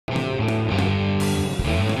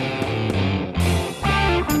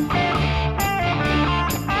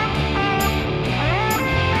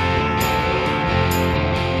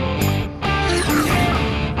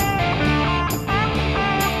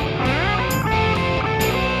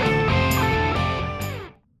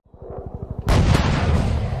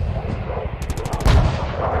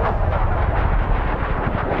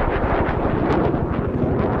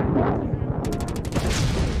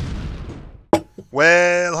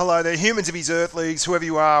hello there, humans, hippies, earthlings, whoever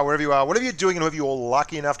you are, wherever you are, whatever you're doing and whoever you're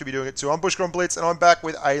lucky enough to be doing it too. I'm Bushka on Blitz, and I'm back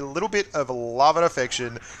with a little bit of love and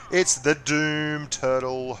affection. It's the Doom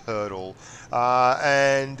Turtle Hurtle.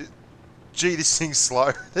 And gee, this thing's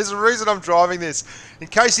slow. There's a reason I'm driving this. In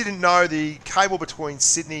case you didn't know, the cable between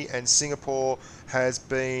Sydney and Singapore has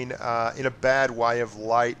been in a bad way of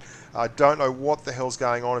late. I don't know what the hell's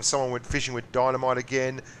going on. If someone went fishing with dynamite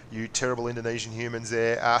again, you terrible Indonesian humans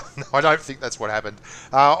there. No, I don't think that's what happened.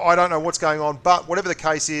 I don't know what's going on, but whatever the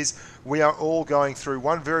case is, we are all going through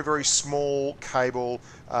one very, very small cable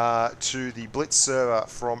to the Blitz server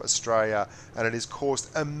from Australia, and it has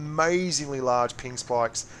caused amazingly large ping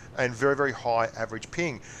spikes and very, very high average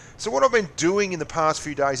ping. So what I've been doing in the past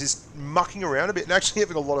few days is mucking around a bit and actually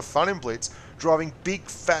having a lot of fun in Blitz, driving big,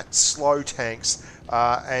 fat, slow tanks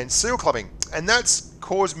and seal clubbing. And that's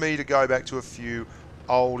caused me to go back to a few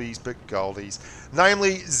oldies but goldies,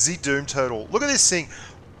 namely the Doom Turtle. Look at this thing.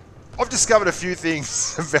 I've discovered a few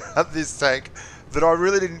things about this tank that I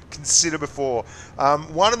really didn't consider before.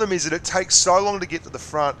 One of them is that it takes so long to get to the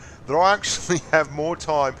front that I actually have more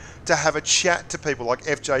time to have a chat to people like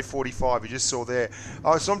FJ45, you just saw there.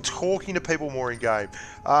 So I'm talking to people more in game.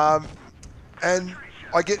 And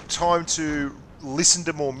I get time to listen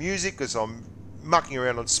to more music because I'm mucking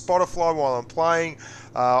around on Spotify while I'm playing.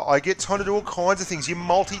 I get time to do all kinds of things. You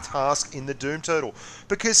multitask in the Doom Turtle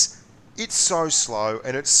because it's so slow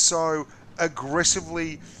and it's so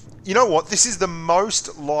aggressively... You know what? This is the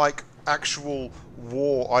most like actual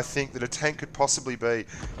war I think that a tank could possibly be.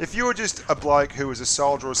 If you were just a bloke who was a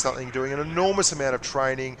soldier or something doing an enormous amount of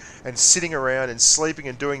training and sitting around and sleeping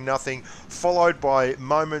and doing nothing, followed by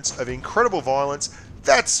moments of incredible violence,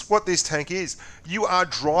 that's what this tank is. You are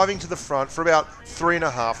driving to the front for about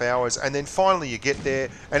 3.5 hours, and then finally you get there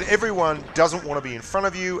and everyone doesn't want to be in front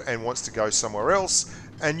of you and wants to go somewhere else,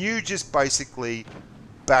 and you just basically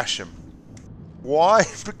bash them. Why?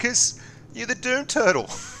 Because you're the Doom Turtle.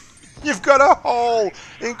 You've got a whole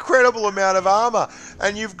incredible amount of armor,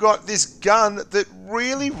 and you've got this gun that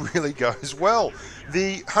really, really goes well.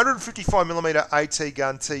 The 155mm AT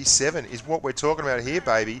gun T7 is what we're talking about here,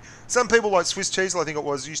 baby. Some people like Swiss Cheese, I think it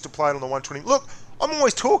was, used to play it on the 120. Look, I'm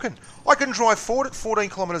always talking. I can drive forward at 14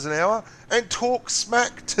 kilometers an hour and talk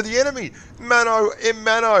smack to the enemy. Mano in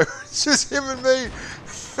mano. It's just him and me.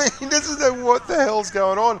 He doesn't know what the hell's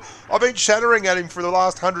going on. I've been chattering at him for the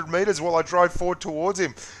last 100 meters while I drove forward towards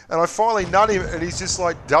him, and I finally nut him, and he's just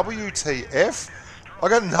like, WTF? I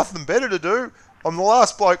got nothing better to do. I'm the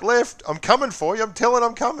last bloke left. I'm coming for you. I'm telling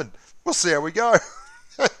I'm coming. We'll see how we go.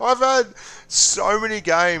 I've had so many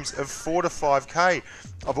games of 4 to 5k.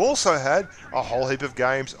 I've also had a whole heap of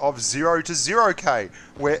games of 0 to 0k,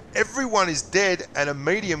 where everyone is dead and a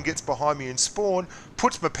medium gets behind me in spawn,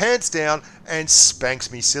 puts my pants down and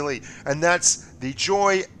spanks me silly. And that's the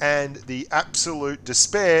joy and the absolute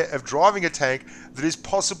despair of driving a tank that is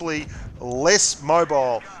possibly less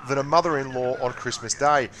mobile than a mother-in-law on Christmas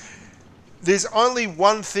Day. There's only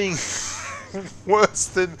one thing worse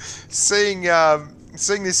than seeing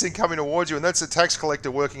this thing coming towards you, and that's a tax collector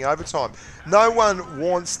working overtime. No one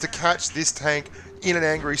wants to catch this tank in an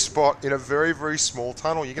angry spot in a very, very small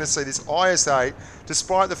tunnel. You're going to see this IS-8,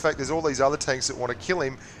 despite the fact there's all these other tanks that want to kill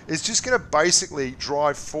him, is just going to basically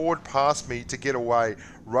drive forward past me to get away,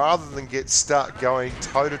 rather than get stuck going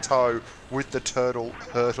toe-to-toe with the Turtle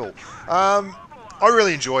Hurtle. I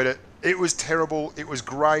really enjoyed it. It was terrible. It was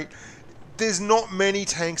great. There's not many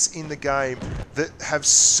tanks in the game that have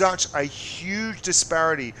such a huge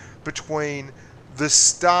disparity between the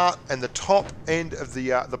start and the top end of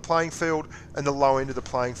the playing field and the low end of the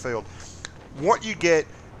playing field. What you get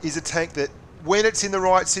is a tank that, when it's in the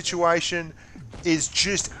right situation, is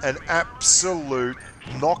just an absolute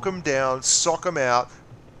knock 'em down, sock 'em out,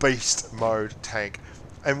 beast mode tank.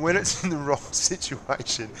 And when it's in the wrong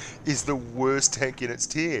situation, is the worst tank in its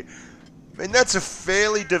tier. And that's a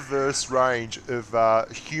fairly diverse range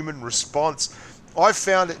of human response. I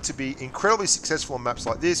found it to be incredibly successful on maps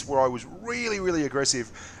like this, where I was really, really aggressive,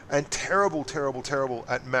 and terrible, terrible, terrible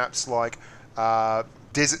at maps like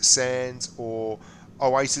Desert Sands or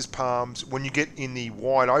Oasis Palms, when you get in the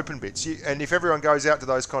wide open bits. And if everyone goes out to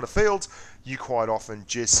those kind of fields, you quite often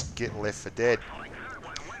just get left for dead.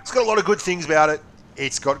 It's got a lot of good things about it.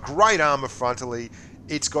 It's got great armor frontally.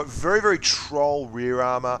 It's got very, very troll rear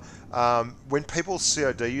armor. When people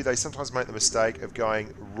COD you, they sometimes make the mistake of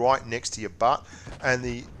going right next to your butt, and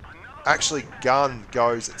the actually gun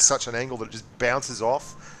goes at such an angle that it just bounces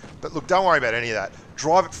off. But look, don't worry about any of that.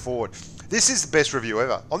 Drive it forward. This is the best review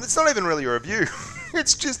ever. It's not even really a review.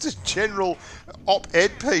 It's just a general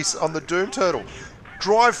op-ed piece on the Doom Turtle.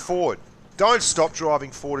 Drive forward. don't stop driving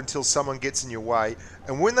forward until someone gets in your way.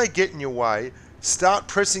 And when they get in your way, start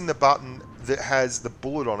pressing the button that has the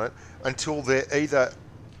bullet on it until they're either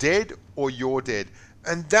dead or you're dead.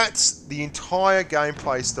 And that's the entire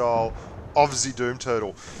gameplay style of the Doom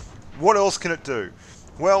Turtle. What else can it do?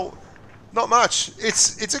 Well, not much.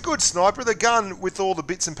 It's a good sniper. The gun with all the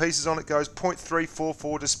bits and pieces on it goes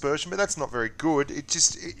 .344 dispersion, but that's not very good.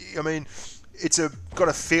 I mean, it's got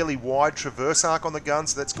a fairly wide traverse arc on the gun,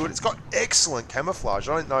 so that's good. It's got excellent camouflage.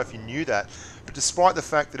 I don't know if you knew that, but despite the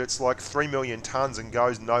fact that it's like 3 million tons and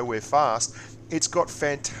goes nowhere fast, it's got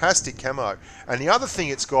fantastic camo. And the other thing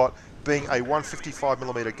it's got, being a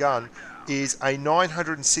 155mm gun, is a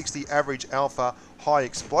 960 average alpha high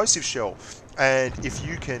explosive shell. And if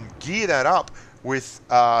you can gear that up with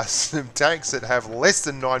some tanks that have less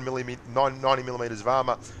than 90mm of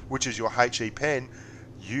armor, which is your HE pen,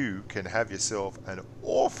 you can have yourself an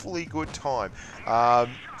awfully good time.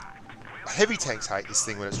 Heavy tanks hate this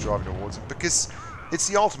thing when it's driving towards them because it's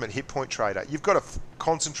the ultimate hit point trader. You've got to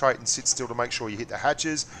concentrate and sit still to make sure you hit the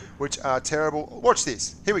hatches, which are terrible. Watch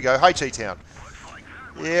this. Here we go, HE Town.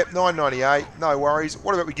 Yep, 998, no worries.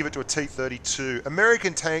 What about we give it to a T-32?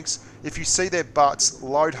 American tanks, if you see their butts,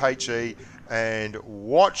 load HE and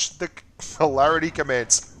watch the hilarity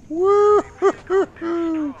commence. Woo!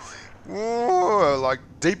 Whoa, like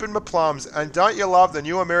deep in my plums. And don't you love the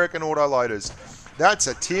new American autoloaders? That's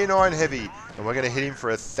a tier 9 heavy, and we're going to hit him for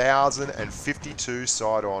 1,052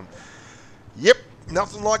 side on. Yep,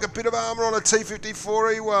 nothing like a bit of armor on a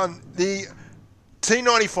T-54E1. The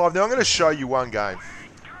T-95, now I'm going to show you one game.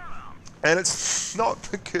 And it's not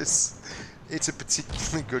because it's a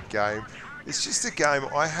particularly good game. It's just a game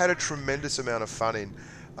I had a tremendous amount of fun in.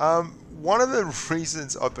 One of the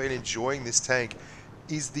reasons I've been enjoying this tank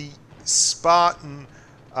is the Spartan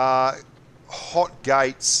hot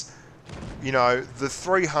gates. You know, the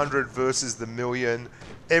 300 versus the million.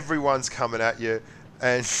 Everyone's coming at you,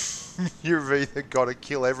 and you've either got to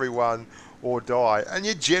kill everyone or die. And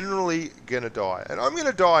you're generally going to die. And I'm going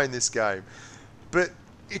to die in this game. But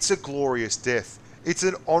it's a glorious death. It's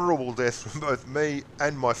an honourable death for both me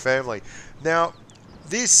and my family. Now,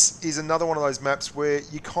 this is another one of those maps where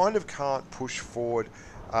you kind of can't push forward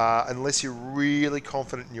unless you're really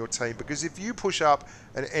confident in your team. Because if you push up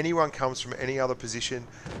and anyone comes from any other position,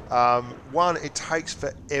 one, it takes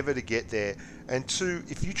forever to get there. And two,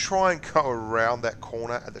 if you try and go around that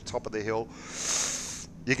corner at the top of the hill,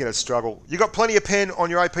 you're going to struggle. You've got plenty of pen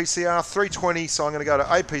on your APCR, 320, so I'm going to go to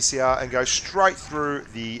APCR and go straight through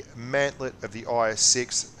the mantlet of the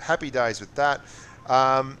IS-6. Happy days with that.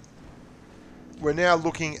 We're now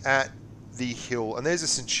looking at the hill, and there's a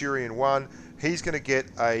Centurion 1. He's going to get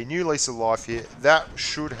a new lease of life here. That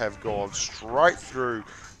should have gone straight through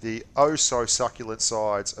the oh-so-succulent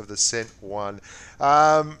sides of the Cent 1.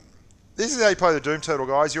 This is how you play the Doom Turtle,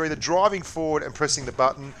 guys. You're either driving forward and pressing the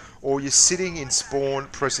button, or you're sitting in spawn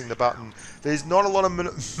pressing the button. There's not a lot of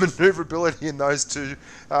maneuverability in those two.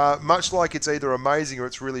 Much like it's either amazing or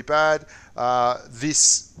it's really bad,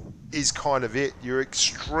 this is kind of it. Your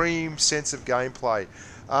extreme sense of gameplay.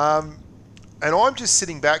 And I'm just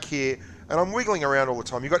sitting back here and I'm wiggling around all the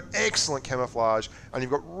time. You've got excellent camouflage and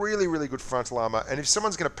you've got really, really good frontal armor. And if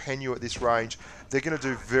someone's going to pen you at this range, they're going to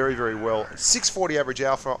do very, very well. 640 average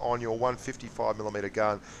alpha on your 155mm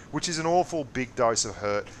gun, which is an awful big dose of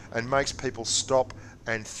hurt and makes people stop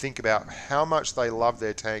and think about how much they love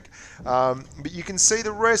their tank. But you can see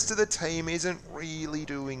the rest of the team isn't really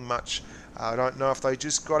doing much. I don't know if they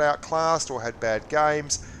just got outclassed or had bad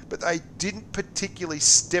games, but they didn't particularly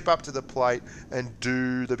step up to the plate and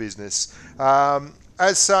do the business.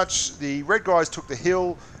 As such, the red guys took the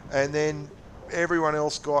hill, and then everyone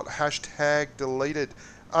else got hashtag deleted,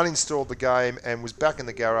 uninstalled the game, and was back in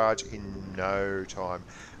the garage in no time.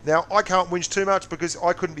 Now, I can't whinge too much because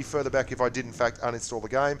I couldn't be further back if I did, in fact, uninstall the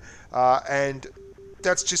game. And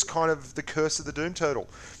that's just kind of the curse of the Doom Turtle.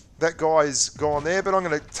 That guy's gone there, but I'm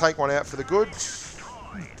going to take one out for the good.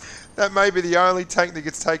 That may be the only tank that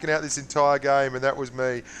gets taken out this entire game, and that was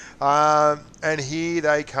me. And here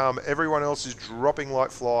they come. Everyone else is dropping like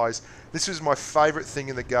flies. This was my favourite thing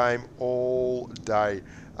in the game all day.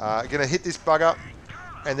 Going to hit this bugger,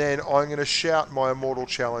 and then I'm going to shout my immortal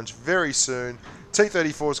challenge very soon.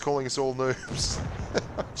 T-34 is calling us all noobs.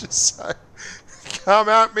 I'm just saying, come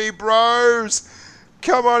at me, bros.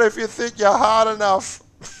 Come on if you think you're hard enough.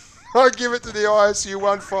 I give it to the ISU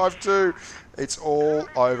 152. It's all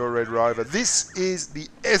over, Red Rover. This is the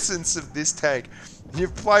essence of this tank.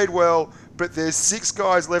 You've played well, but there's 6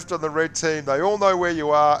 guys left on the red team. They all know where you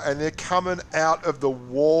are, and they're coming out of the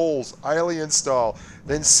walls, alien style.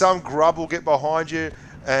 Then some grub will get behind you,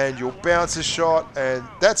 and you'll bounce a shot, and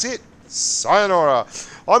that's it. sayonara.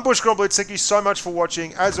 I'm Bushka on Blitz. Thank you so much for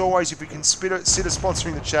watching. As always, if you consider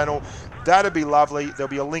sponsoring the channel, that'd be lovely. There'll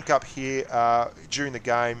be a link up here during the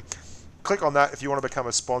game. Click on that if you want to become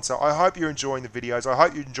a sponsor. I hope you're enjoying the videos. I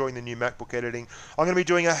hope you're enjoying the new MacBook editing. I'm going to be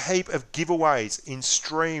doing a heap of giveaways in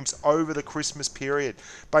streams over the Christmas period.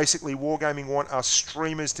 Basically, Wargaming want our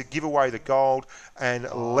streamers to give away the gold and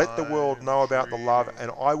let the world know about the love,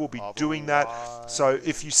 and I will be doing that. So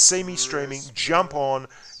if you see me streaming, jump on,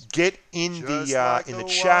 get in the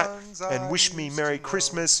chat and wish me Merry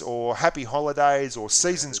Christmas or Happy Holidays or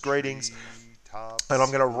Season's Greetings. And I'm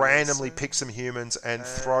going to randomly pick some humans and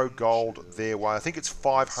throw gold their way. I think it's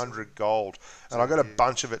 500 gold, and I've got a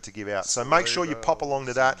bunch of it to give out. So make sure you pop along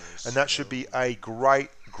to that, and that should be a great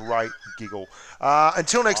giggle.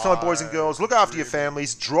 Until next time, boys and girls, look after your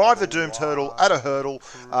families, drive the doomed turtle at a hurdle,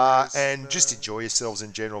 and just enjoy yourselves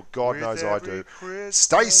in general. God knows I do.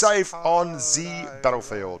 Stay safe on the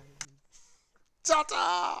battlefield.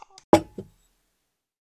 Ta-ta!